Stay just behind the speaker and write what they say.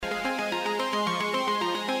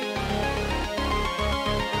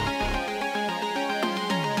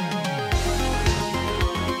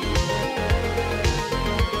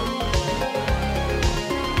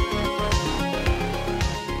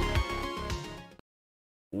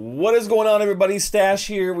What is going on, everybody? Stache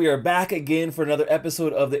here. We are back again for another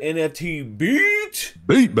episode of the NFT Beat,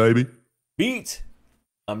 baby. Beat.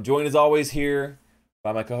 I'm joined as always here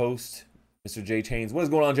by my co-host, Mr. JChains. What is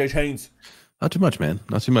going on, JChains? Not too much, man.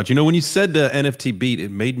 Not too much. You know, when you said NFT beat,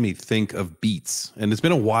 it made me think of beats. And it's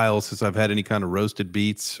been a while since I've had any kind of roasted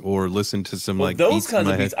beats or listened to some like those beats kinds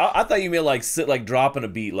in of my beats. head. I thought you meant like dropping a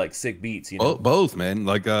beat, like sick beats. You know, Both, man.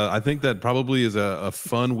 Like I think that probably is a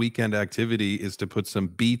fun weekend activity is to put some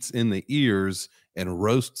beats in the ears and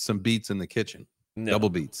roast some beats in the kitchen. no,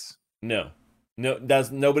 Double beats. no.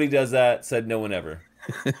 Nobody does that. Said no one ever.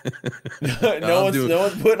 No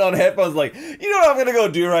one's putting on headphones like, you know what I'm gonna go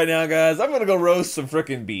do right now, guys? I'm gonna go roast some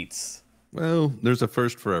freaking beats. Well, there's a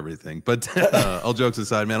first for everything. But all jokes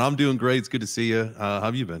aside, man, I'm doing great. It's good to see you. How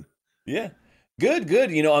have you been? Yeah. Good.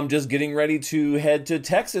 You know, I'm just getting ready to head to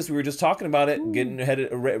Texas. We were just talking about it.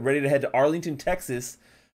 Ooh. Ready to head to Arlington, Texas,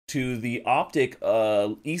 to the Optic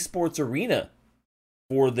esports arena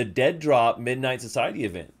for the Dead Drop Midnight Society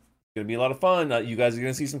event. It's gonna be a lot of fun. You guys are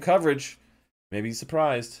gonna see some coverage. Maybe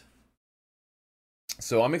surprised.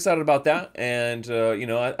 So I'm excited about that, and you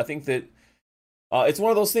know, I think that it's one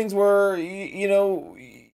of those things where you know,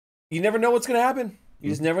 you never know what's gonna happen. You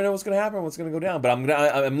just never know what's gonna happen, what's gonna go down. But I'm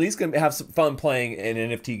at least gonna have some fun playing an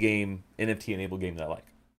NFT enabled game that I like.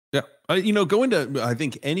 Yeah, you know, going to I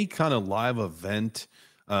think any kind of live event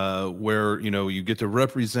where you know you get to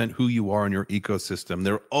represent who you are in your ecosystem,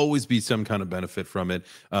 there'll always be some kind of benefit from it.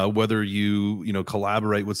 Whether you know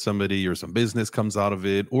collaborate with somebody or some business comes out of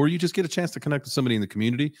it, or you just get a chance to connect with somebody in the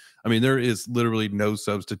community. I mean, there is literally no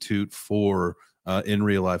substitute for in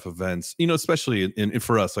real life events. You know, especially in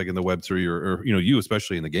for us, like in the Web3 or you know you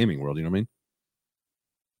especially in the gaming world. You know what I mean?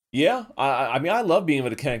 Yeah, I mean, I love being able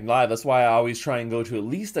to connect live. That's why I always try and go to at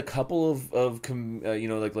least a couple of you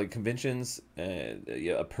know, like conventions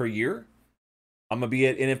per year. I'm gonna be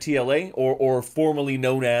at NFT LA or formerly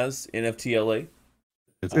known as NFT LA.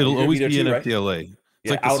 It'll always be too, NFT right? LA.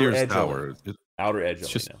 It's like the Sears Tower. Outer Edge. It's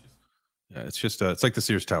just yeah, it's just it's like the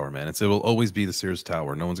Sears Tower, man. It will always be the Sears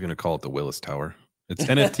Tower. No one's gonna call it the Willis Tower. It's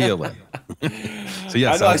NFT LA. So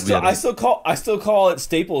yes, I still call it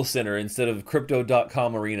Staples Center instead of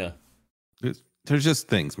Crypto.com Arena. There's just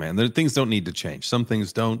things, man. Things don't need to change. Some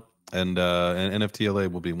things don't, and NFT LA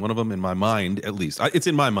will be one of them in my mind, at least. It's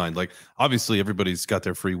in my mind. Like obviously, everybody's got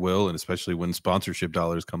their free will, and especially when sponsorship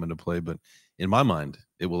dollars come into play. But in my mind,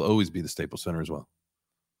 it will always be the Staples Center as well.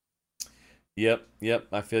 Yep.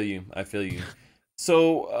 I feel you.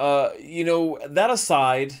 So, you know, that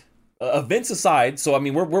aside. Events aside, so I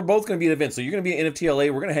mean, we're both going to be at events. So you're going to be at NFT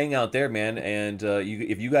LA. We're going to hang out there, man. And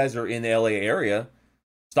if you guys are in the LA area,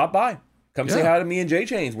 stop by. Come say hi to me and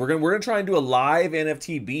JChains. We're gonna try and do a live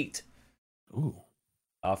NFT beat. Ooh.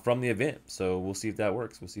 From the event. So we'll see if that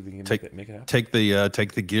works. We'll see if we can make it happen. Take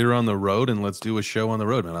the gear on the road and let's do a show on the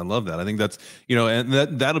road, man. I love that. I think that's, you know, and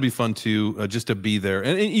that'll be fun too, just to be there.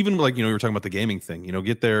 And even like, you know, we were talking about the gaming thing, you know,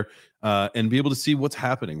 get there and be able to see what's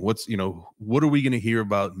happening. What's, you know, what are we going to hear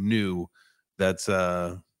about new that's, you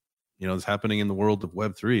know, that's happening in the world of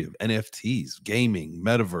Web3, of NFTs, gaming,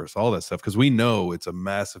 metaverse, all that stuff. Because we know it's a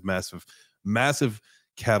massive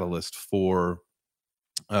catalyst for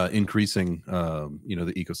increasing you know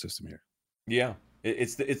the ecosystem here. Yeah,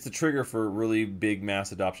 it's the trigger for really big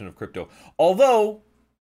mass adoption of crypto. Although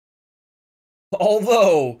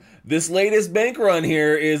this latest bank run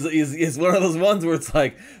here is one of those ones where it's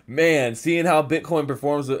like, man, seeing how Bitcoin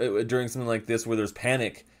performs during something like this where there's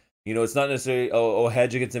panic, you know, it's not necessarily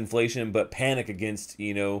hedge against inflation, but panic against,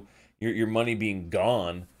 you know, your money being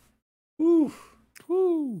gone. Woo.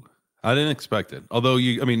 I didn't expect it. Although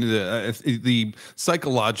I mean, the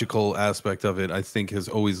psychological aspect of it, I think, has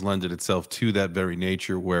always lended itself to that very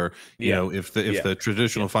nature. Where you know, if the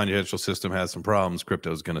traditional financial system has some problems,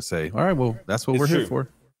 crypto is going to say, "All right, well, that's what we're here for."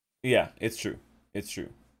 Yeah, it's true.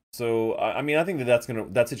 So I mean, I think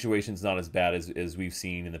that situation's not as bad as we've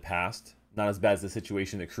seen in the past. Not as bad as the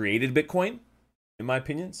situation that created Bitcoin, in my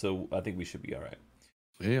opinion. So I think we should be all right.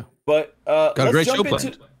 Yeah. But got a great show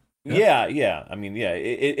planned. Yeah. I mean, yeah,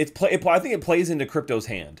 I think it plays into crypto's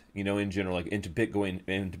hand, you know, in general, like into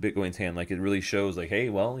Bitcoin's hand. Like it really shows, like, hey,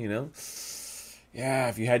 well, you know, yeah,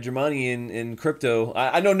 if you had your money in crypto,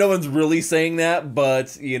 I know no one's really saying that,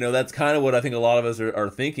 but you know, that's kind of what I think a lot of us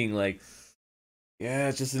are thinking. Like, yeah,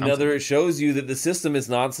 it's just another. It shows you that the system is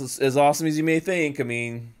not as awesome as you may think. I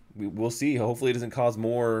mean, we'll see. Hopefully, it doesn't cause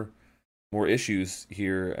more issues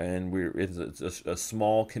here, and it's a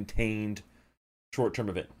small, contained, short-term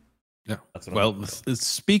event. Yeah. Well,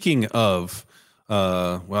 speaking of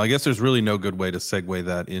Well, I guess there's really no good way to segue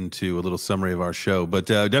that into a little summary of our show, but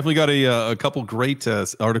definitely got a couple great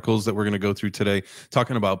articles that we're going to go through today,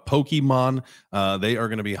 talking about Pokemon. They are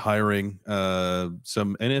going to be hiring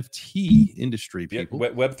some NFT industry people,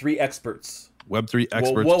 Web3 experts. Web3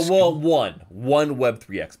 experts. One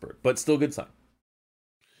Web3 expert, but still good sign.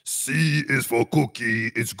 C is for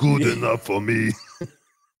cookie. It's good enough for me.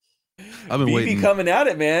 I've been VeVe waiting. coming at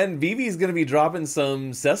it, man. VeVe is going to be dropping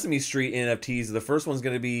some Sesame Street NFTs. The first one's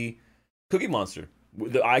going to be Cookie Monster.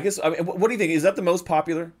 I guess. I mean, what do you think? Is that the most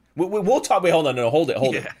popular? We'll talk. Wait, hold on. No, hold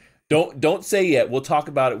it. Don't say yet. We'll talk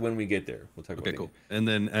about it when we get there. We'll talk about it. Okay, cool. And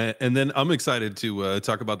then I'm excited to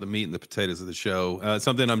talk about the meat and the potatoes of the show.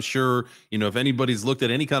 Something I'm sure, if anybody's looked at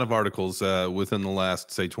any kind of articles within the last,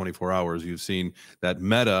 say, 24 hours, you've seen that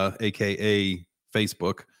Meta, aka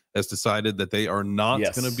Facebook, has decided that they are not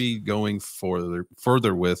going to be going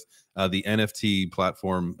further with the NFT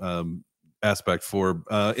platform aspect for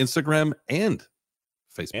Instagram and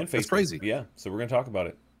Facebook. That's crazy. Yeah. So we're going to talk about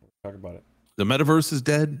it. The metaverse is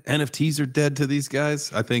dead. NFTs are dead to these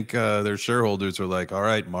guys. I think their shareholders are like, all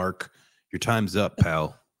right, Mark, your time's up,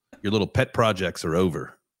 pal. Your little pet projects are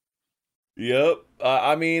over. Yep.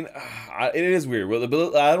 I mean, it is weird. Well,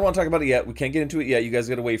 I don't want to talk about it yet. We can't get into it yet. You guys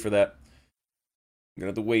got to wait for that. You're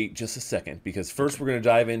going to have to wait just a second, because first we're going to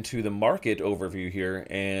dive into the market overview here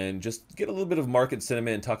and just get a little bit of market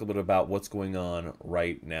sentiment and talk a little bit about what's going on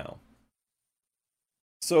right now.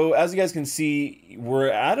 So as you guys can see, we're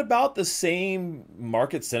at about the same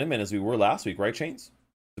market sentiment as we were last week, right, Chains?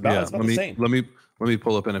 It's about the same. Let me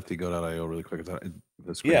pull up NFTgo.io really quick.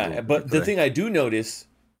 Yeah, but the thing I do notice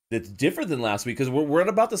that's different than last week, because we're at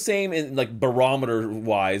about the same in like barometer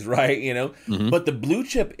wise, right? But the blue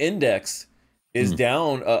chip index is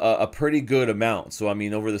down a pretty good amount. So I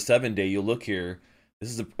mean, over the 7-day, you'll look here,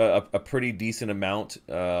 this is a pretty decent amount.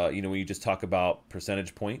 When you just talk about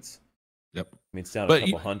percentage points. Yep. I mean, it's down a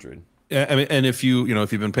couple hundred. Yeah, I mean, and if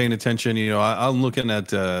if you've been paying attention, I'm looking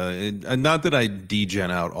at not that I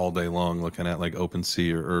degen out all day long looking at like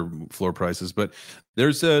OpenSea or floor prices, but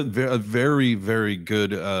there's a very, very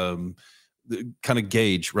good kind of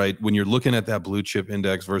gauge, right? When you're looking at that blue chip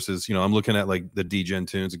index versus, I'm looking at like the degen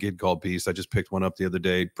tunes, a kid called Beast. I just picked one up the other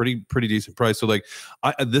day, pretty decent price. So like,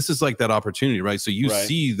 this is like that opportunity, right? So you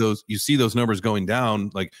see those numbers going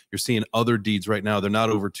down. Like you're seeing other deeds right now. They're not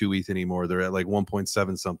over 2 ETH anymore. They're at like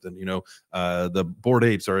 1.7 something. The Bored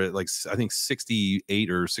Apes are at like, I think 68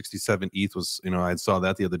 or 67 ETH was, I saw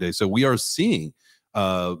that the other day. So we are seeing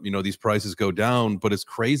these prices go down, but it's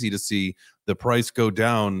crazy to see the price go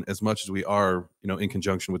down as much as we are, in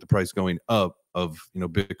conjunction with the price going up of,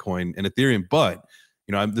 Bitcoin and Ethereum. But,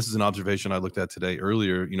 this is an observation I looked at today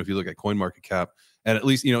earlier. If you look at CoinMarketCap, and at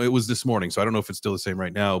least, it was this morning, so I don't know if it's still the same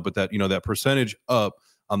right now, but that, that percentage up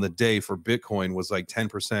on the day for Bitcoin was like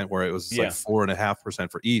 10%, where it was like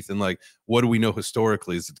 4.5% for ETH. And like, what do we know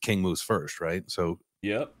historically is that the king moves first, right? So,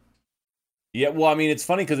 yep. Yeah, well, I mean, it's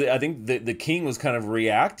funny because I think the king was kind of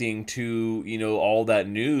reacting to, all that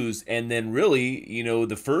news. And then really,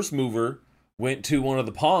 the first mover went to one of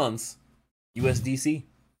the pawns, USDC.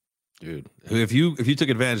 Dude, if you took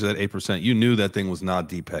advantage of that 8%, you knew that thing was not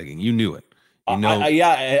depegging. You knew it. I know.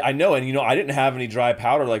 And, I didn't have any dry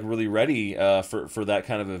powder like really ready for that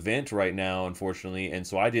kind of event right now, unfortunately. And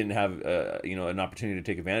so I didn't have, an opportunity to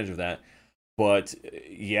take advantage of that. But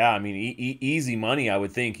yeah, I mean, easy money, I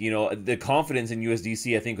would think. The confidence in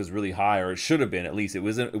USDC, I think, was really high, or it should have been, at least. It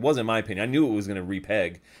wasn't my opinion. I knew it was going to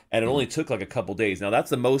repeg, and it only took like a couple days. Now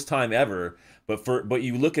that's the most time ever, but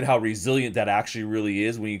you look at how resilient that actually really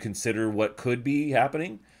is when you consider what could be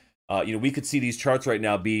happening. We could see these charts right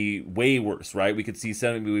now be way worse, right? We could see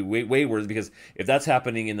something be way worse, because if that's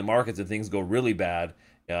happening in the markets and things go really bad,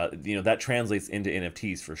 that translates into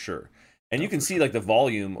NFTs for sure. And you can see like the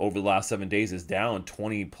volume over the last 7 days is down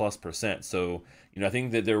 20+%. So, I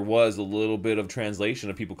think that there was a little bit of translation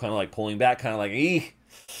of people kind of like pulling back, kind of like,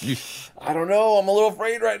 I don't know. I'm a little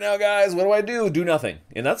afraid right now, guys. What do I do? Do nothing.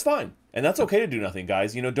 And that's fine. And that's okay to do nothing,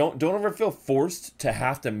 guys. Don't ever feel forced to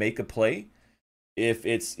have to make a play if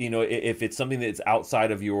it's, if it's something that's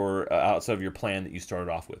outside of your plan that you started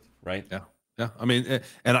off with, right? Yeah. Yeah, I mean,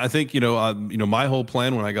 and I think my whole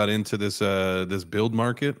plan when I got into this build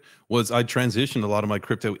market was I transitioned a lot of my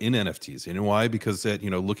crypto in NFTs. You know why? Because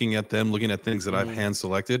looking at things that I've hand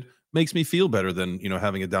selected makes me feel better than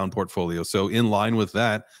having a down portfolio. So in line with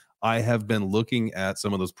that, I have been looking at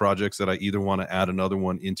some of those projects that I either want to add another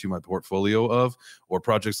one into my portfolio of, or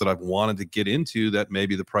projects that I've wanted to get into that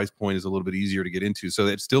maybe the price point is a little bit easier to get into. So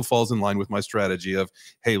it still falls in line with my strategy of,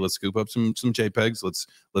 hey, let's scoop up some JPEGs.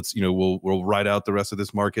 Let's we'll ride out the rest of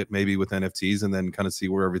this market maybe with NFTs and then kind of see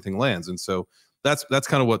where everything lands. And so that's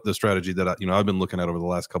kind of what the strategy that I've been looking at over the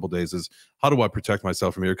last couple of days is how do I protect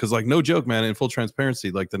myself from here? Because like no joke, man, in full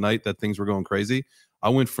transparency, like the night that things were going crazy, I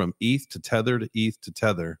went from ETH to Tether to ETH to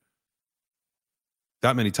Tether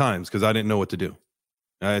that many times because I didn't know what to do.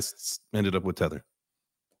 I ended up with Tether.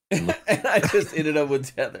 And I just ended up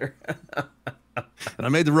with Tether. And I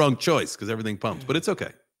made the wrong choice because everything pumped, but it's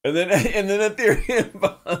okay. And then Ethereum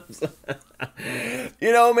bumps.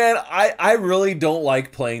 Man, I really don't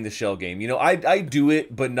like playing the shell game. I do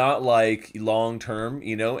it, but not like long term,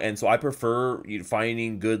 and so I prefer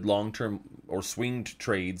finding good long term or swinged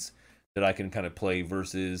trades that I can kind of play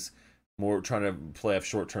versus more trying to play off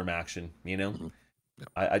short term action, Mm-hmm. Yep.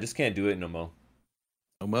 I just can't do it no more.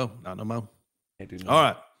 No mo, not no mo. Can't do All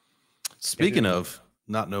right. Speaking of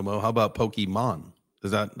not no mo, how about Pokemon? Is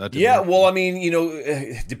that yeah, well, I mean,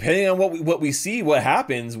 depending on what we see, what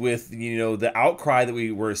happens with, the outcry that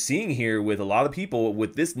we're seeing here with a lot of people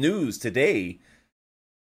with this news today,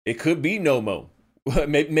 it could be no-mo.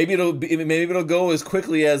 Maybe it'll go as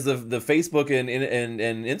quickly as the Facebook and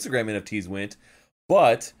Instagram NFTs went.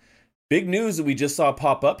 But big news that we just saw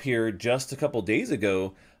pop up here just a couple days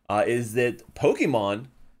ago is that the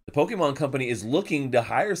Pokemon company is looking to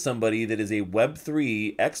hire somebody that is a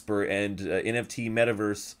Web3 expert and NFT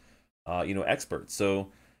metaverse, expert.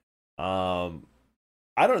 So, I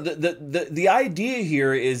don't. The idea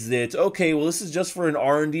here is that okay, well, this is just for an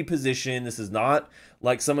R&D position. This is not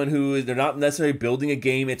like someone they're not necessarily building a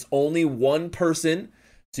game. It's only one person,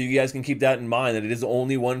 so you guys can keep that in mind that it is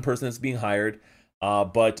only one person that's being hired.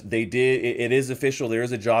 But it is official. There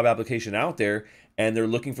is a job application out there. And they're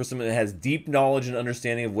looking for someone that has deep knowledge and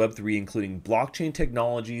understanding of Web3, including blockchain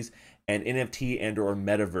technologies and NFT and or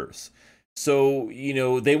metaverse. So,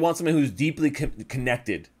 they want someone who's deeply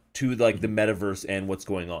connected to like the metaverse and what's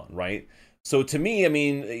going on, right? So to me, I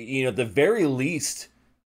mean, at the very least,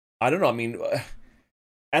 I don't know. I mean,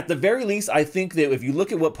 at the very least, I think that if you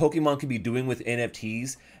look at what Pokemon can be doing with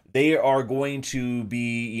NFTs, they are going to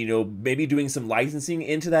be, maybe doing some licensing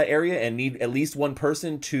into that area and need at least one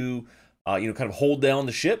person to kind of hold down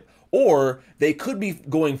the ship, or they could be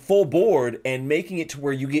going full board and making it to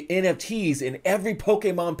where you get NFTs in every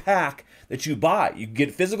Pokemon pack that you buy. You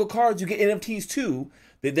get physical cards, you get NFTs too,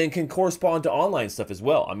 that then can correspond to online stuff as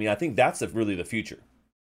well. I mean, I think that's really the future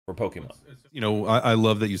for Pokemon. I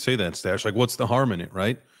love that you say that, Stache. Like, what's the harm in it,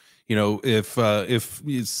 right? If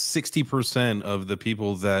 60% of the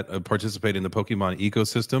people that participate in the Pokemon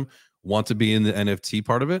ecosystem want to be in the NFT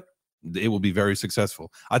part of it, it will be very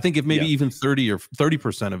successful. I think if maybe even 30 or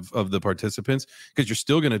 30% of the participants, because you're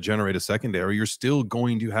still going to generate a secondary, you're still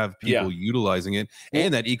going to have people utilizing it,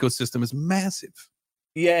 and that ecosystem is massive.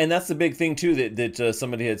 Yeah, and that's the big thing too that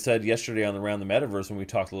somebody had said yesterday on Around the Metaverse when we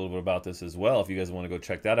talked a little bit about this as well. If you guys want to go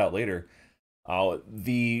check that out later,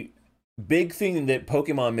 the big thing that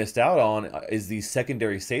Pokemon missed out on is these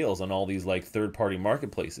secondary sales on all these like third-party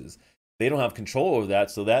marketplaces. They don't have control over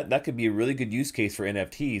that, so that could be a really good use case for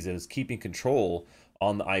NFTs, is keeping control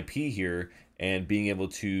on the IP here and being able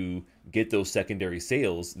to get those secondary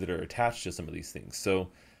sales that are attached to some of these things.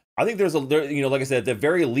 So I think like I said, at the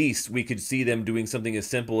very least, we could see them doing something as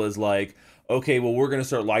simple as like, okay, well, we're going to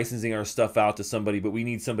start licensing our stuff out to somebody, but we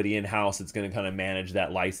need somebody in-house that's going to kind of manage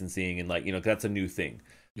that licensing, and like, that's a new thing.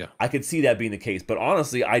 Yeah, I could see that being the case, but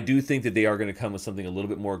honestly, I do think that they are going to come with something a little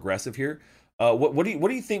bit more aggressive here. What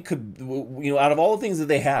do you think could, out of all the things that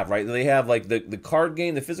they have, right? They have like the card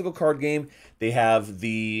game, the physical card game. They have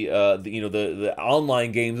the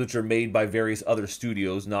online games, which are made by various other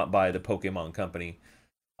studios, not by the Pokemon company.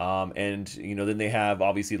 And then they have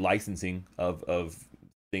obviously licensing of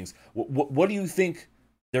things. What do you think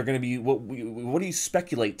they're going to be? What do you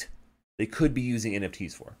speculate they could be using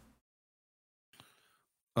NFTs for?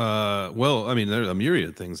 Well, I mean, there's a myriad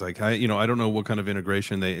of things. Like I don't know what kind of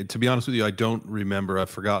integration to be honest with you, I don't remember. I've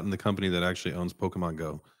forgotten the company that actually owns Pokemon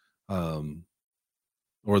Go.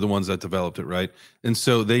 Or the ones that developed it, right? And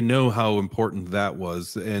so they know how important that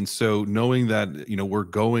was. And so knowing that, we're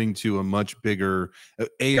going to a much bigger,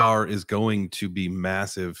 AR is going to be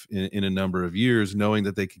massive in a number of years, knowing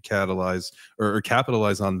that they could catalyze or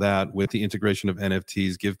capitalize on that with the integration of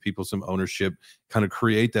NFTs, give people some ownership, kind of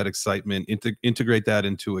create that excitement, integrate that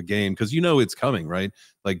into a game, because it's coming, right?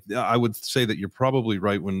 Like I would say that you're probably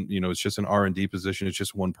right when it's just an R&D position, it's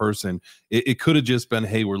just one person. It could have just been,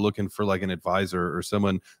 hey, we're looking for like an advisor or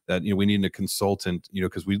someone that we need a consultant,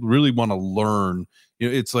 because we really want to learn.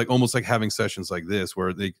 It's like almost like having sessions like this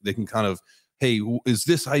where they can kind of, hey, is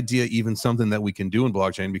this idea even something that we can do in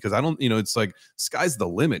blockchain? Because I don't, it's like sky's the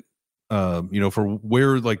limit you know, for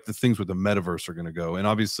where like the things with the metaverse are going to go. And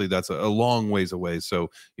obviously that's a long ways away. So,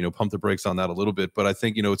 you know, pump the brakes on that a little bit. But I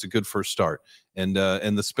think, you know, it's a good first start. And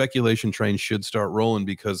the speculation train should start rolling,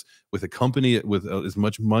 because with a company with as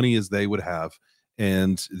much money as they would have,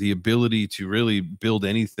 and the ability to really build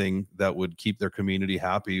anything that would keep their community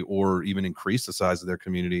happy or even increase the size of their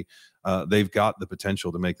community, they've got the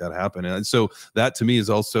potential to make that happen. And so that to me is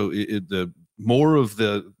also the more of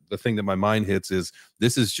the thing that my mind hits is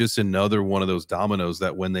this is just another one of those dominoes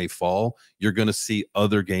that when they fall, you're going to see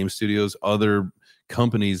other game studios, other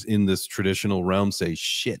companies in this traditional realm say,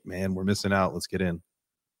 shit, man, we're missing out. Let's get in.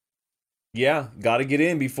 Yeah, got to get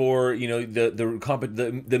in before, you know,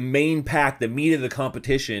 the main pack, the meat of the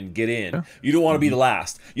competition, get in. Yeah. You don't want to be the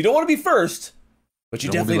last. You don't want to be first, but you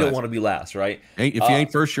definitely don't want to be last, right? If you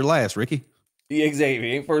ain't first, you're last, Ricky. Yeah, exactly.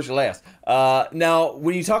 Ain't first or last. Now,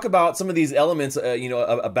 when you talk about some of these elements, you know,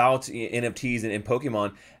 about NFTs and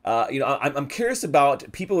Pokemon, you know, I'm curious about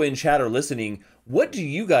people in chat or listening. What do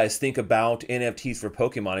you guys think about NFTs for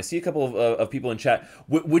Pokemon? I see a couple of people in chat.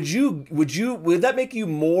 Would that make you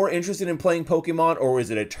more interested in playing Pokemon, or is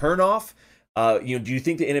it a turnoff? You know, do you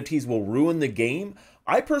think the NFTs will ruin the game?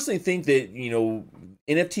 I personally think that, you know,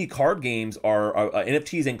 NFTs and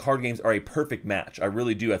card games are a perfect match. I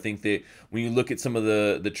really do. I think that when you look at some of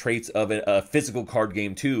the traits of a physical card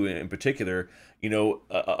game too, in particular, you know,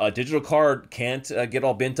 a digital card can't get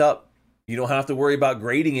all bent up. You don't have to worry about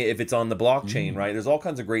grading it if it's on the blockchain, right? There's all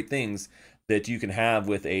kinds of great things that you can have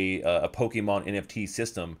with a Pokemon NFT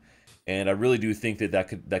system, and I really do think that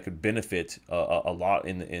could benefit a lot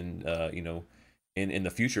in you know, in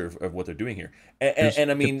the future of what they're doing here.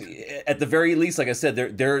 And I mean, at the very least, like I said,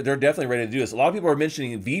 they're definitely ready to do this. A lot of people are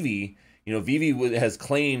mentioning VeVe. You know, VeVe has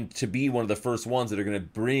claimed to be one of the first ones that are going to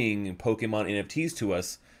bring Pokemon NFTs to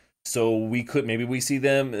us. So maybe we see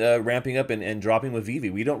them ramping up and dropping with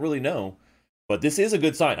VeVe. We don't really know. But this is a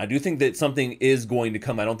good sign. I do think that something is going to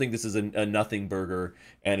come. I don't think this is a nothing burger,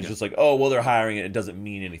 and it's just like, oh, well, they're hiring it. It doesn't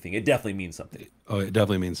mean anything. It definitely means something. Oh, it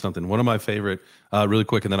definitely means something. One of my favorite, really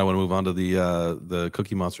quick, and then I want to move on to the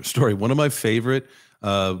Cookie Monster story. One of my favorite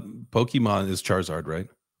Pokemon is Charizard, right?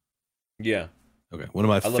 Yeah. Okay. One of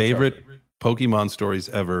my favorite Pokemon stories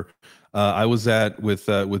ever. I was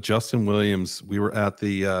with Justin Williams. We were at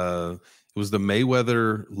it was the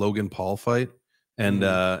Mayweather Logan Paul fight. And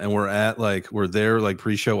we're there like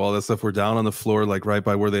pre-show, all that stuff. We're down on the floor, like right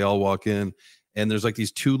by where they all walk in. And there's like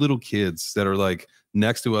these two little kids that are like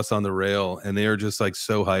next to us on the rail. And they are just like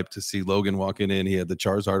so hyped to see Logan walking in. He had the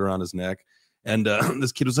Charizard around his neck. And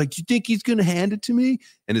this kid was like, do you think he's going to hand it to me?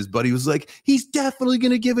 And his buddy was like, he's definitely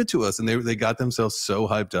going to give it to us. And they got themselves so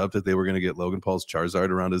hyped up that they were going to get Logan Paul's Charizard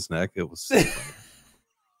around his neck. It was so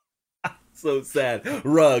funny. So sad.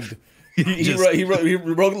 Rugged.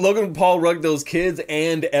 Logan Paul rugged those kids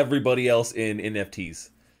and everybody else in NFTs.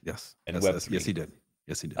 Yes. Yes, he did.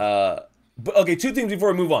 Yes, he did. But okay, two things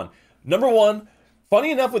before we move on. Number one,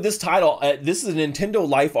 funny enough with this title, this is a Nintendo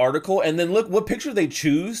Life article, and then look what picture they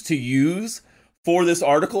choose to use for this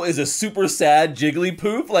article is a super sad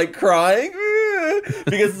Jigglypuff, like crying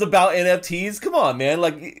because it's about NFTs. Come on, man.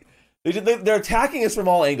 Like, they're attacking us from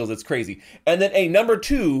all angles. It's crazy. And then, number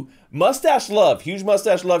two, mustache love. Huge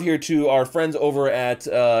mustache love here to our friends over at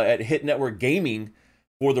Hit Network Gaming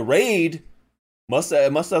for the raid. Mustache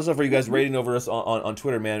love for you guys raiding over us on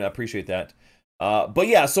Twitter, man. I appreciate that. But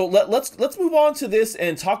yeah, so let's move on to this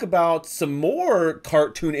and talk about some more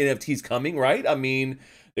cartoon NFTs coming, right? I mean,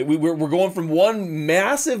 we're going from one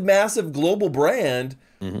massive global brand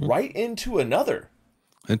right into another.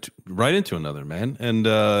 Right into another, man,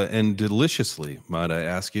 and deliciously, might I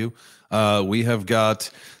ask you. We have got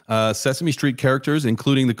Sesame Street characters,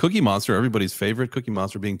 including the Cookie Monster, everybody's favorite Cookie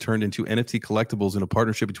Monster, being turned into NFT collectibles in a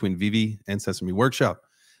partnership between VeVe and Sesame Workshop.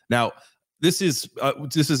 Now, this is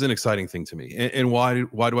an exciting thing to me, and why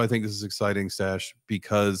do I think this is exciting, Stache?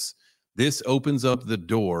 Because this opens up the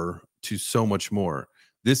door to so much more.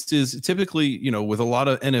 This is typically, you know, with a lot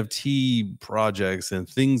of NFT projects and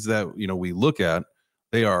things that, you know, we look at,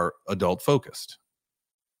 they are adult focused.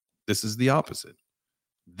 This is the opposite.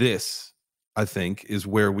 This, I think, is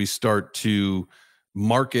where we start to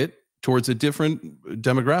market towards a different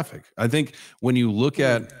demographic. I think when you look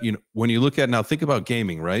at, now think about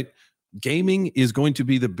gaming, right? Gaming is going to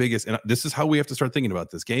be the biggest, and this is how we have to start thinking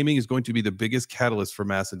about this. Gaming is going to be the biggest catalyst for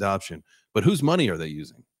mass adoption. But whose money are they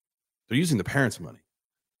using? They're using the parents' money.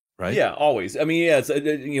 Right? Yeah, always. I mean, yeah,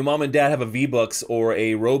 it's, mom and dad have a V-Bucks or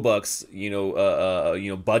a Robux,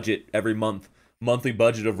 budget every monthly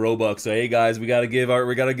budget of Robux. So hey guys, we gotta give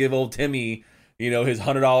old Timmy, his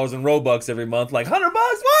 $100 in Robux every month. Like $100,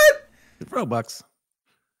 what? Robux.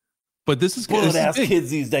 But this is Bullet ass kids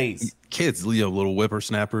these days. Kids, little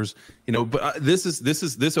whippersnappers, But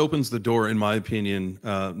this opens the door, in my opinion,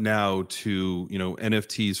 now to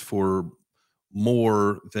NFTs for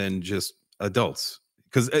more than just adults.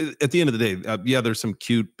 Because at the end of the day, yeah, there's some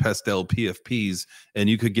cute pastel PFPs, and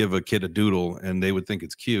you could give a kid a doodle, and they would think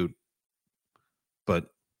it's cute. But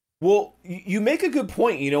well, you make a good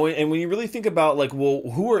point, and when you really think about like, well,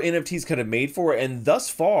 who are NFTs kind of made for? And thus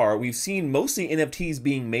far, we've seen mostly NFTs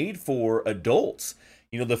being made for adults.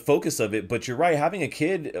 The focus of it. But you're right, having a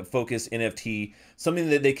kid focus NFT,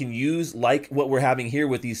 something that they can use, like what we're having here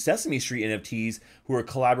with these Sesame Street NFTs who are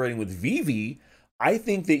collaborating with VeVe. I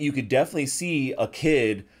think that you could definitely see a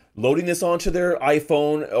kid loading this onto their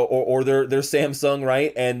iPhone or their Samsung,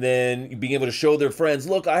 right? And then being able to show their friends,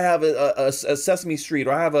 look, I have a Sesame Street,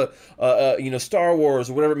 or I have a Star Wars,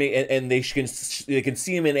 or whatever it may, and they can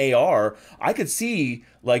see them in AR. I could see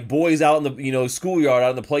like boys out in the schoolyard, out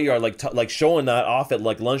in the play yard, like showing that off at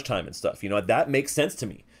like lunchtime and stuff. That makes sense to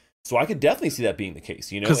me. So I could definitely see that being the case.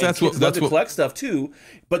 Because that's what collect stuff too.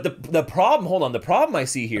 But the problem, hold on, the problem I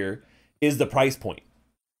see here is the price point.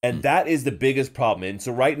 And that is the biggest problem. And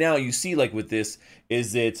so right now you see, like with this,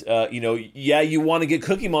 is it, yeah, you want to get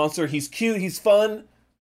Cookie Monster. He's cute. He's fun.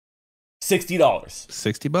 $60.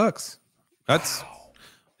 $60. That's,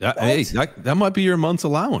 hey, that might be your month's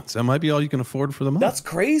allowance. That might be all you can afford for the month. That's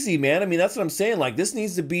crazy, man. I mean, that's what I'm saying. Like this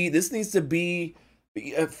needs to be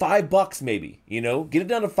 $5 maybe, get it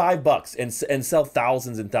down to $5 and sell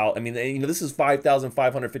thousands and thousands. I mean, this is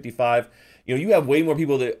 5,555. You have way more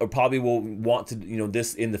people that probably will want to,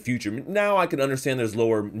 this in the future. Now I can understand there's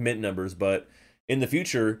lower mint numbers, but in the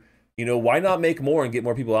future, why not make more and get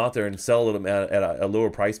more people out there and sell them at a lower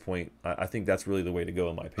price point? I think that's really the way to go,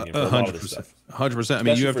 in my opinion, for a lot of this stuff. 100%. I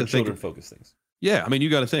mean, you have to think focus things. Yeah, I mean, you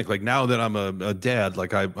got to think, like, now that I'm a dad,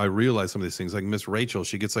 like I realize some of these things. Like Miss Rachel,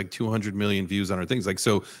 she gets like 200 million views on her things. Like,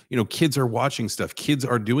 so kids are watching stuff, kids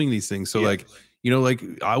are doing these things. So like like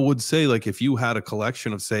I would say, like, if you had a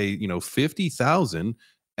collection of say 50,000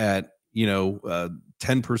 at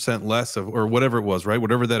 10% less of, or whatever it was, right,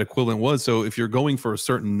 whatever that equivalent was. So if you're going for a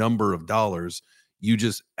certain number of dollars, you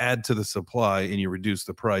just add to the supply and you reduce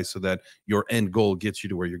the price so that your end goal gets you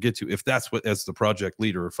to where you get to. If that's what, as the project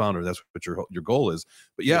leader or founder, that's what your goal is.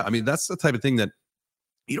 But yeah, I mean, that's the type of thing that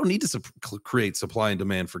you don't need to create supply and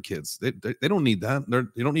demand for kids. They don't need that.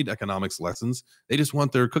 They don't need economics lessons. They just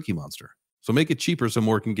want their Cookie Monster. So make it cheaper so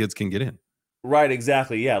more kids can get in. Right,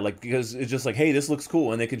 exactly. Yeah, like, because it's just like, hey, this looks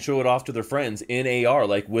cool, and they can show it off to their friends in AR,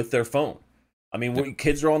 like with their phone. I mean, when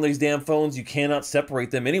kids are on these damn phones, you cannot separate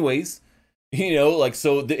them anyways. Like,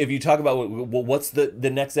 so if you talk about what's the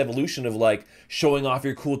next evolution of like showing off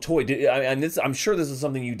your cool toy, I'm sure this is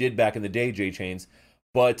something you did back in the day, JChains.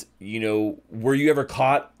 But were you ever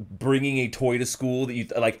caught bringing a toy to school that you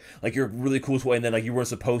like your really cool toy, and then like you weren't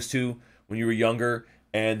supposed to when you were younger,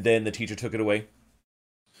 and then the teacher took it away?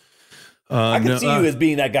 I could see you as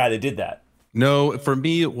being that guy that did that. No, for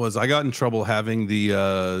me it was, I got in trouble having the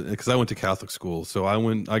because I went to Catholic school, so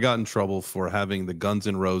I got in trouble for having the Guns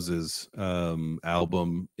N' Roses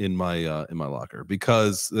album in my locker,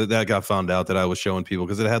 because that got found out that I was showing people,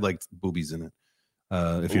 because it had like boobies in it.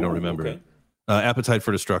 If you don't remember it. Appetite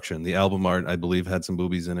for Destruction, the album art, I believe, had some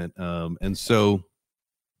boobies in it, and so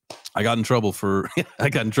I got in trouble for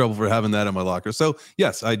having that in my locker. So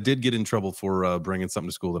yes, I did get in trouble for bringing something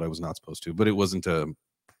to school that I was not supposed to, but it wasn't a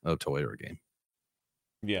toy or a game.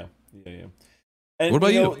 Yeah. And what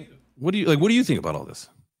about you? What do you think about all this?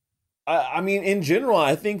 I mean, in general,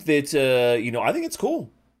 I think that I think it's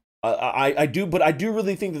cool. I do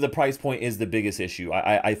really think that the price point is the biggest issue.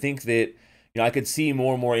 I think that I could see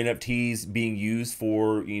more and more NFTs being used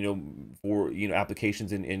for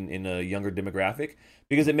applications in a younger demographic,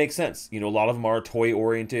 because it makes sense. A lot of them are toy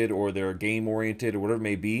oriented, or they're game oriented, or whatever it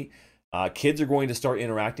may be. Kids are going to start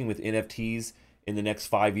interacting with NFTs in the next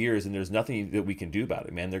 5 years, and there's nothing that we can do about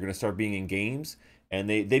it, man. They're going to start being in games, and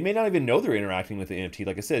they may not even know they're interacting with the NFT.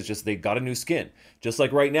 Like I said, it's just they got a new skin. Just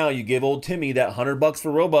like right now, you give old Timmy that $100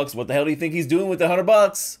 for Robux. What the hell do you think he's doing with the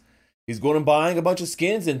 $100? He's going and buying a bunch of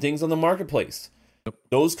skins and things on the marketplace. Yep.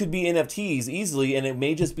 Those could be NFTs easily, and it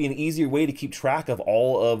may just be an easier way to keep track of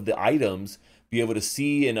all of the items, be able to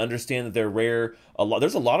see and understand that they're rare.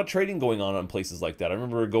 There's a lot of trading going on places like that. I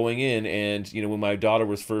remember going in, and when my daughter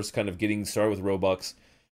was first kind of getting started with Robux,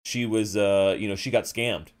 she was she got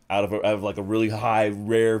scammed out of like a really high,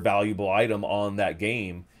 rare, valuable item on that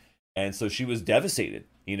game, and so she was devastated,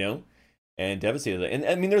 and devastated. And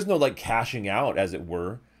I mean, there's no like cashing out, as it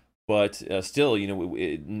were. But still,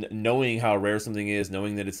 knowing how rare something is,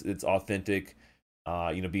 knowing that it's authentic,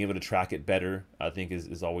 Being able to track it better, I think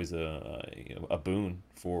is always a boon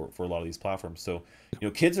for a lot of these platforms. So,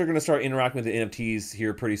 kids are going to start interacting with the NFTs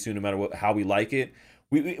here pretty soon, no matter how we like it.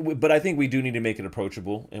 But I think we do need to make it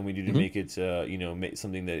approachable, and we need to make it,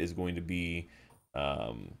 something that is going to be,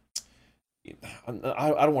 I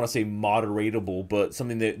don't want to say moderatable, but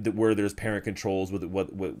something that where there's parent controls with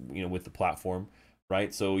with the platform,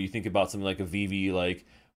 right? So you think about something like a VeVe, like,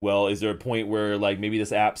 well, is there a point where like maybe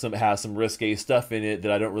this app has some risque stuff in it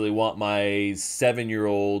that I don't really want my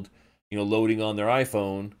 7-year-old, loading on their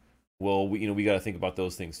iPhone? Well, we got to think about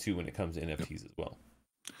those things too when it comes to NFTs as well.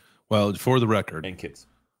 Well, for the record, and kids.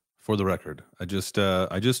 For the record, I just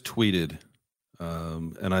tweeted,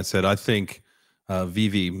 and I said I think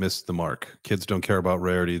VeVe missed the mark. Kids don't care about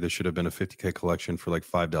rarity. There should have been a 50K collection for like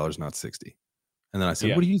 $5, not 60. And then I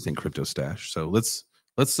said, "What do you think, Crypto Stache?" So let's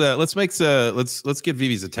get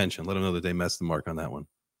VeVe's attention. Let them know that they messed the mark on that one.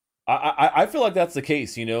 I feel like that's the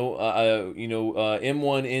case. M1ND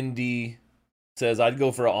says I'd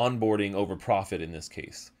go for onboarding over profit in this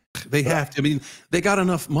case. They have to. I mean, they got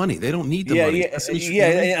enough money. They don't need the money.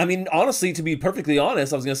 Yeah. I mean, honestly, to be perfectly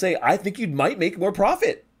honest, I was gonna say I think you might make more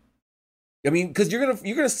profit. I mean, because you're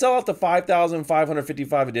gonna sell out the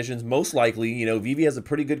 5,555 editions most likely. VeVe has a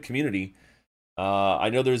pretty good community. I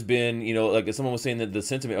know there's been, like someone was saying that the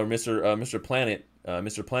sentiment, or Mr.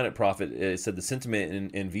 Planet Prophet said the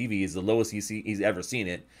sentiment in VeVe is the lowest he's ever seen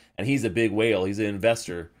it, and he's a big whale. He's an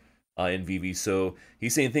investor in VeVe, so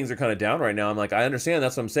he's saying things are kind of down right now. I'm like, I understand.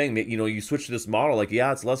 That's what I'm saying. You switch to this model, like,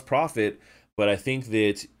 yeah, it's less profit, but I think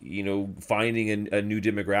that finding a new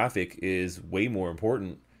demographic is way more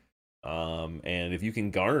important. And if you can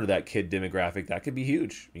garner that kid demographic, that could be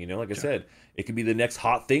huge. Like I said, it could be the next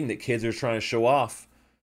hot thing that kids are trying to show off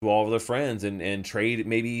to all of their friends and trade,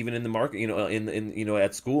 maybe even in the market, in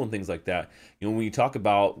at school and things like that. When you talk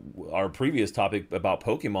about our previous topic about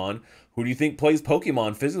Pokemon, who do you think plays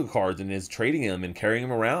Pokemon physical cards and is trading them and carrying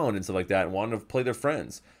them around and stuff like that and wanting to play their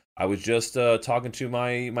friends? I was just talking to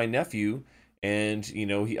my nephew, and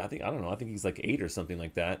I think he's like 8 or something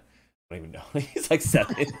like that. I don't even know. He's like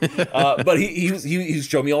 7. But he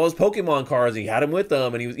showed me all his Pokemon cards, and he had them with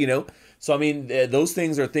them, and he was, so I mean, those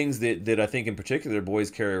things are things that I think in particular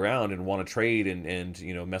boys carry around and want to trade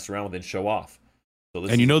and mess around with and show off. So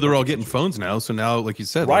they're all getting phones now. So now, like you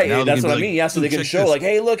said, right? Now that's what I mean. Yeah, so they can show like,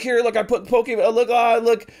 hey, look here, look, I put Pokemon. Look,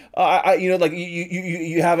 like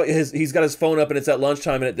you have he's got his phone up and it's at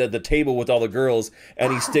lunchtime and at the table with all the girls,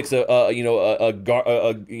 and he sticks a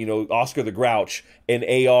Oscar the Grouch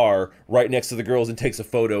in AR right next to the girls and takes a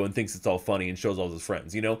photo and thinks it's all funny and shows all his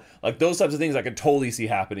friends. Like those types of things I could totally see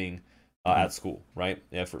happening at school, right?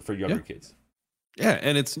 Yeah, for younger kids. Yeah,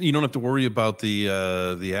 and you don't have to worry about the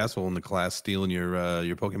asshole in the class stealing your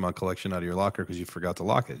Pokemon collection out of your locker because you forgot to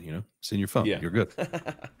lock it. It's in your phone. Yeah. You're good.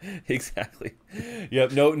 Exactly.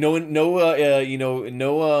 Yep. No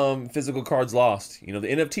physical cards lost. The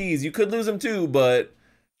NFTs, you could lose them too, but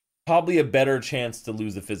probably a better chance to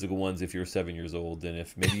lose the physical ones if you're 7 years old than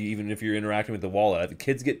even if you're interacting with the wallet. I think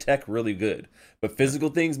kids get tech really good, but physical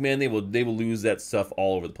things, man, they will lose that stuff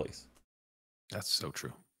all over the place. That's so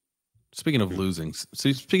true. Speaking of losing,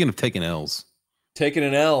 speaking of taking L's. Taking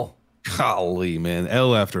an L. Golly, man.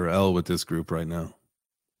 L after L with this group right now.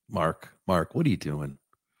 Mark, what are you doing?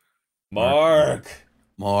 Mark.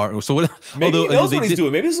 So what? Maybe he knows what he's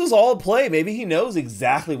doing. Maybe this was all a play. Maybe he knows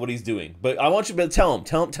exactly what he's doing. But I want you to tell him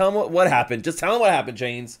what happened. Just tell him what happened,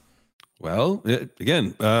 Chains. Well,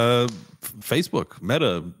 again, Facebook,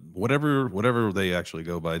 Meta, whatever they actually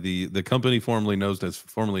go by, the company formerly known as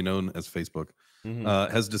Facebook. Mm-hmm.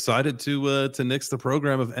 Has decided to nix the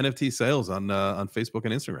program of NFT sales on Facebook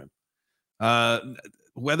and Instagram.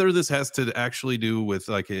 Whether this has to actually do with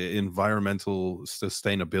like environmental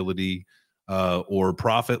sustainability or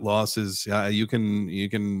profit losses, you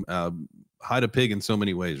can hide a pig in so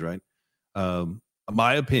many ways, right?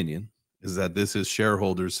 My opinion is that this is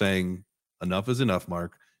shareholders saying enough is enough,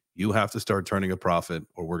 Mark. You have to start turning a profit,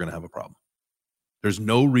 or we're going to have a problem. There's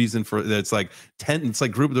no reason for that. It's like 10. It's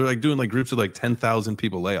like they're like doing like groups of like 10,000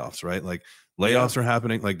 people layoffs, right? Like layoffs are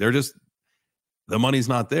happening. Like they're just, the money's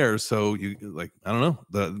not there. So you like, I don't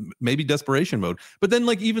know, maybe desperation mode. But then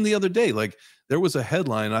like even the other day, like there was a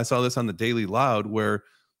headline, I saw this on the Daily Loud, where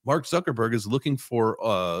Mark Zuckerberg is looking for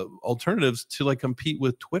alternatives to like compete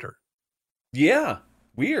with Twitter. Yeah.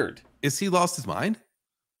 Weird. Is he lost his mind?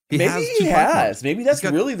 Maybe he has. Maybe that's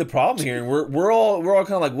really the problem here. And we're all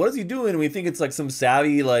kind of like, what is he doing? And we think it's like some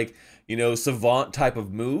savvy, like, savant type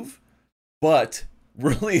of move. But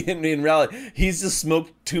really, in reality, he's just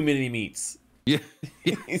smoked too many meats. Yeah.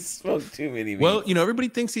 He's smoked too many meats. Well, everybody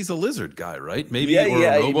thinks he's a lizard guy, right? Maybe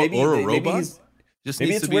or a robot. Just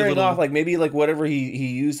Maybe needs it's to be a wearing little. off. Like maybe like whatever he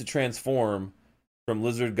used to transform from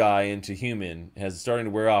lizard guy into human has starting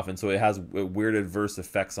to wear off, and so it has weird adverse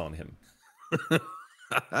effects on him.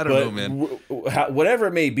 I don't know, But man. whatever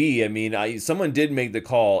it may be, I mean, someone did make the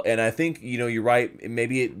call, and I think you're right.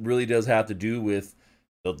 Maybe it really does have to do with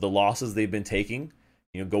the losses they've been taking.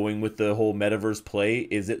 Going with the whole metaverse play.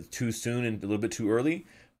 Is it too soon and a little bit too early?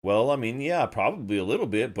 Well, I mean, yeah, probably a little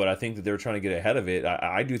bit, but I think that they're trying to get ahead of it.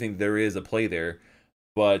 I do think there is a play there,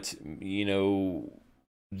 but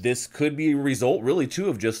this could be a result really too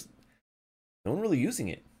of just no one really using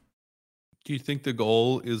it. Do you think the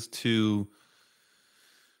goal is to?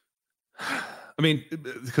 I mean,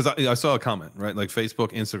 because I saw a comment, right? Like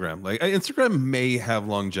Facebook, Instagram. Like Instagram may have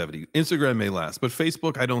longevity. Instagram may last, but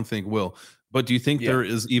Facebook, I don't think will. But do you think Yeah. there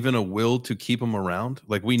is even a will to keep them around?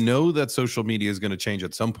 Like we know that social media is going to change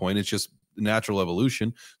at some point. It's just natural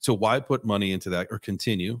evolution. So why put money into that or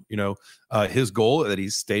continue? His goal that he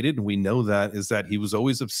stated, and we know that, is that he was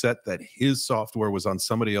always upset that his software was on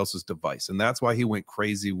somebody else's device, and that's why he went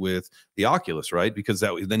crazy with the Oculus, right? Because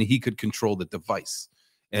then he could control the device.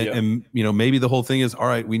 And, Yep. and maybe the whole thing is, all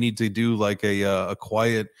right, we need to do like a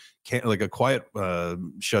quiet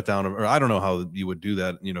shutdown, or I don't know how you would do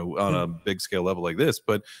that, on a big scale level like this,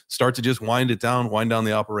 but start to just wind down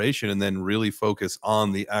the operation, and then really focus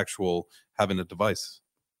on the actual having a device.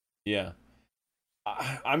 Yeah.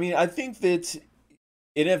 I mean, I think that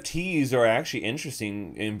NFTs are actually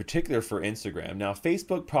interesting, in particular for Instagram. Now,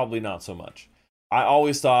 Facebook probably not so much. I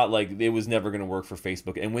always thought like it was never going to work for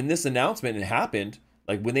Facebook, and when this announcement happened.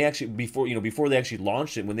 Like when they actually before they actually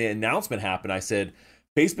launched it, when the announcement happened, I said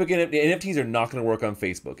Facebook and NFTs are not going to work on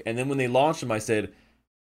Facebook. And then when they launched them, I said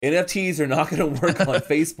NFTs are not going to work on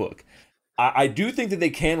Facebook. I do think that they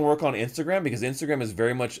can work on Instagram because Instagram is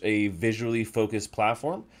very much a visually focused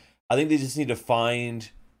platform. I think they just need to find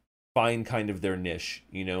kind of their niche,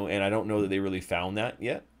 and I don't know that they really found that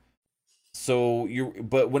yet. So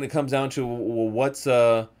but when it comes down to what's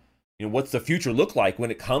what's the future look like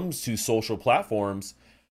when it comes to social platforms?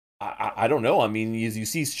 I don't know. I mean, as you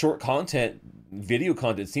see, short content, video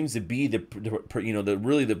content seems to be the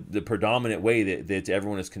predominant way that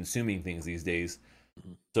everyone is consuming things these days.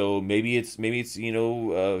 So maybe it's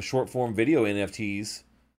short form video NFTs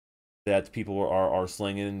that people are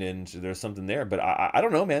slinging, and there's something there. But I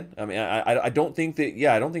don't know, man. I mean, I don't think that.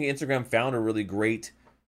 Yeah, I don't think Instagram found a really great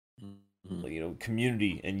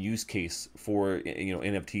community and use case for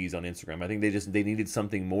NFTs on Instagram. I think they needed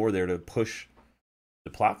something more there to push the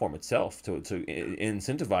platform itself to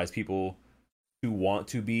incentivize people to want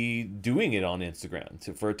to be doing it on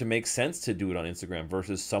Instagram, for it to make sense to do it on Instagram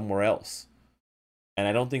versus somewhere else. And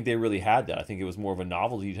I don't think they really had that. I think it was more of a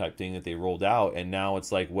novelty type thing that they rolled out, and now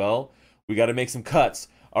it's like, well, we got to make some cuts.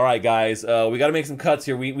 All right, guys, we got to make some cuts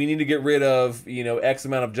here. We need to get rid of X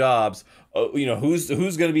amount of jobs. Who's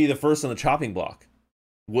going to be the first on the chopping block?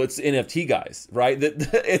 What's NFT guys, right?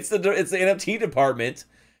 It's the NFT department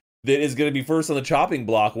that is going to be first on the chopping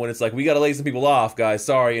block when it's like, we got to lay some people off, guys.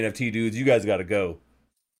 Sorry, NFT dudes, you guys got to go.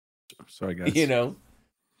 Sorry, guys.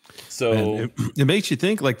 So and it makes you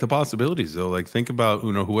think, like, the possibilities, though. Like, think about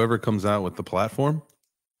whoever comes out with the platform.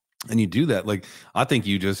 And you do that, like, I think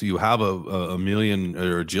you have a million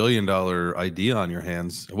or $1 jillion idea on your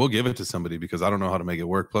hands. We'll give it to somebody because I don't know how to make it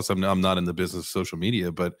work. Plus, I'm not in the business of social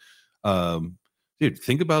media. But, dude,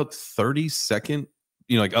 think about 30-second,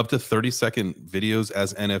 like up to 30-second videos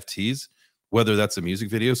as NFTs, whether that's a music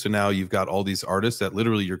video. So now you've got all these artists that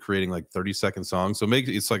literally you're creating like 30-second songs. So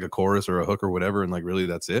it's like a chorus or a hook or whatever, and like really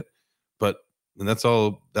that's it. But and that's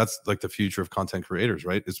like the future of content creators,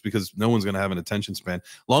 right? It's because no one's going to have an attention span.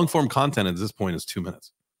 Long form content at this point is 2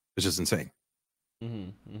 minutes. It's just insane.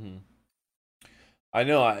 I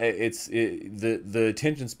know the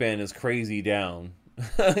attention span is crazy down.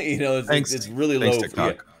 It's really low. Thanks,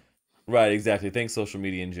 TikTok. Yeah. Right, exactly. Thanks social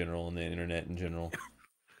media in general and the internet in general.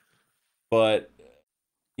 But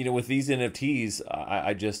with these NFTs,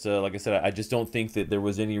 I just like I said, I just don't think that there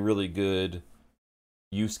was any really good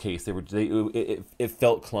use case. It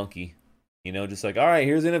felt clunky, just like, all right,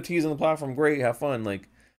 here's NFTs on the platform, great, have fun. Like,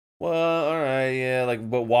 well, all right, yeah, like,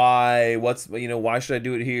 but why? What's why should I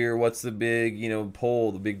do it here? What's the big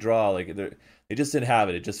pull, the big draw? Like, it just didn't have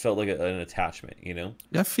it. It just felt like an attachment,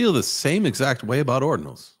 I feel the same exact way about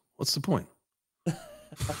ordinals. What's the point?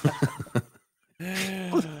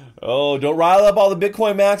 Oh, don't rile up all the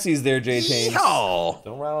Bitcoin maxis there, JChains. Yeehaw!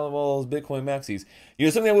 Don't rile up all those Bitcoin maxis.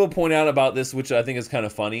 Something I will point out about this, which I think is kind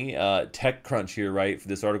of funny, TechCrunch here, right? For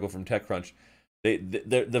this article from TechCrunch,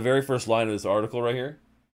 the very first line of this article right here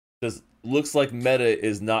says, looks like Meta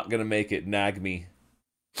is not going to make it, nag me.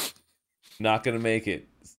 Not going to make it,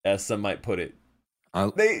 as some might put it.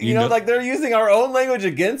 You know, like they're using our own language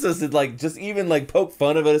against us to like just even like poke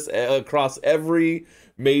fun of us across every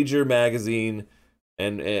major magazine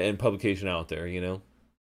and publication out there, you know.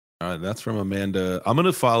 All right, that's from Amanda. I'm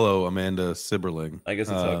gonna follow Amanda Sibberling. I guess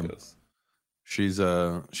that's how it goes. She's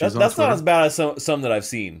that's on not as bad as some that I've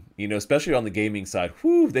seen, you know, especially on the gaming side.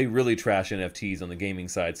 Whew, they really trash NFTs on the gaming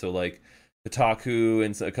side. So like Kotaku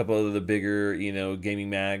and a couple of the bigger, you know, gaming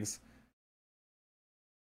mags.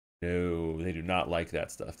 No, they do not like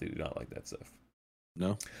that stuff. They do not like that stuff.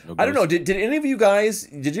 No I don't know. Did any of you guys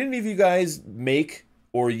make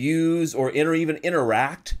or use or even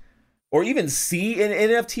interact or even see an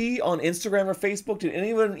NFT on Instagram or Facebook? Did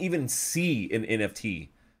anyone even see an NFT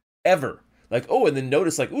ever? Like, oh, and then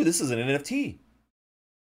notice like, oh, this is an NFT.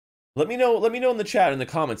 Let me know in the chat, in the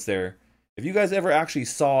comments there, if you guys ever actually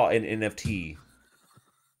saw an NFT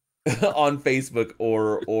on Facebook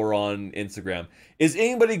or on Instagram. Is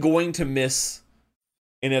anybody going to miss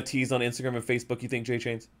NFTs on Instagram and Facebook, you think,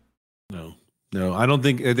 JChains? No, I don't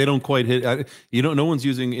think they don't quite hit. No one's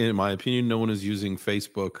using, in my opinion, no one is using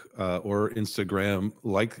Facebook or Instagram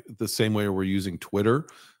like the same way we're using Twitter.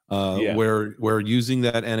 Where we're using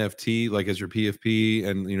that NFT like as your PFP,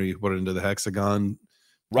 and you know you put it into the hexagon.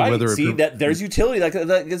 Right. See that there's utility. Like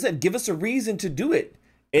I said, give us a reason to do it.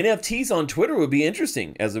 NFTs on Twitter would be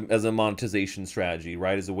interesting as a monetization strategy,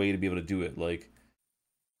 right? As a way to be able to do it. Like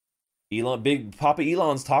Big Papa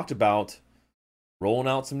Elon's talked about rolling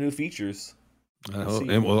out some new features.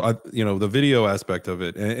 The video aspect of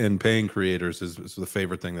it and paying creators is the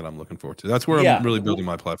favorite thing that I'm looking forward to. That's where I'm really building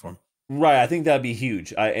my platform. Right, I think that'd be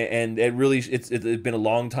huge. And it really it's been a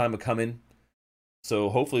long time coming. So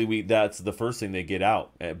hopefully that's the first thing they get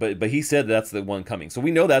out. But he said that's the one coming. So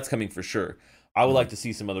we know that's coming for sure. I would like to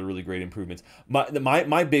see some other really great improvements.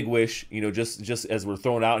 My big wish, you know, just as we're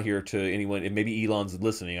throwing out here to anyone, and maybe Elon's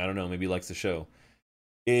listening, I don't know, maybe he likes the show,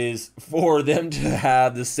 is for them to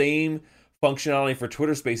have the same functionality for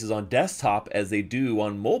Twitter Spaces on desktop as they do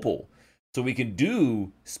on mobile. So we can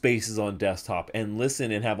do Spaces on desktop and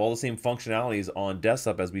listen and have all the same functionalities on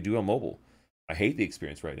desktop as we do on mobile. I hate the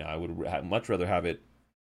experience right now. I would much rather have it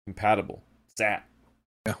compatible. Sat.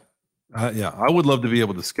 I would love to be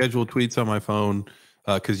able to schedule tweets on my phone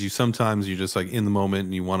because sometimes you just like in the moment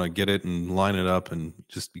and you want to get it and line it up, and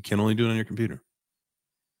just you can only do it on your computer.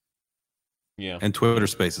 Yeah. And Twitter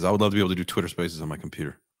Spaces. I would love to be able to do Twitter Spaces on my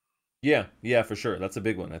computer. Yeah, for sure. That's a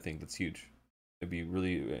big one. I think that's huge. It'd be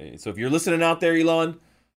really. So if you're listening out there, Elon,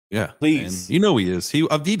 yeah, please. And you know he is. He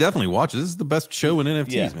definitely watches. This is the best show in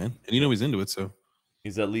NFTs, man. And you know he's into it. So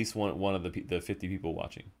he's at least one of the 50 people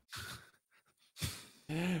watching.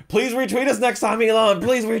 Please retweet us next time, Elon.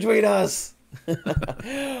 Please retweet us.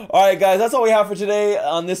 All right, guys, that's all we have for today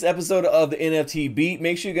on this episode of the NFT Beat.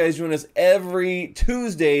 Make sure you guys join us every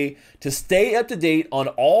Tuesday to stay up to date on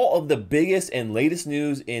all of the biggest and latest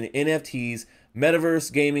news in NFTs,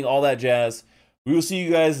 metaverse, gaming, all that jazz. We will see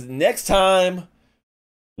you guys next time.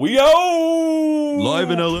 We out!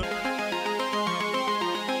 Live in LA.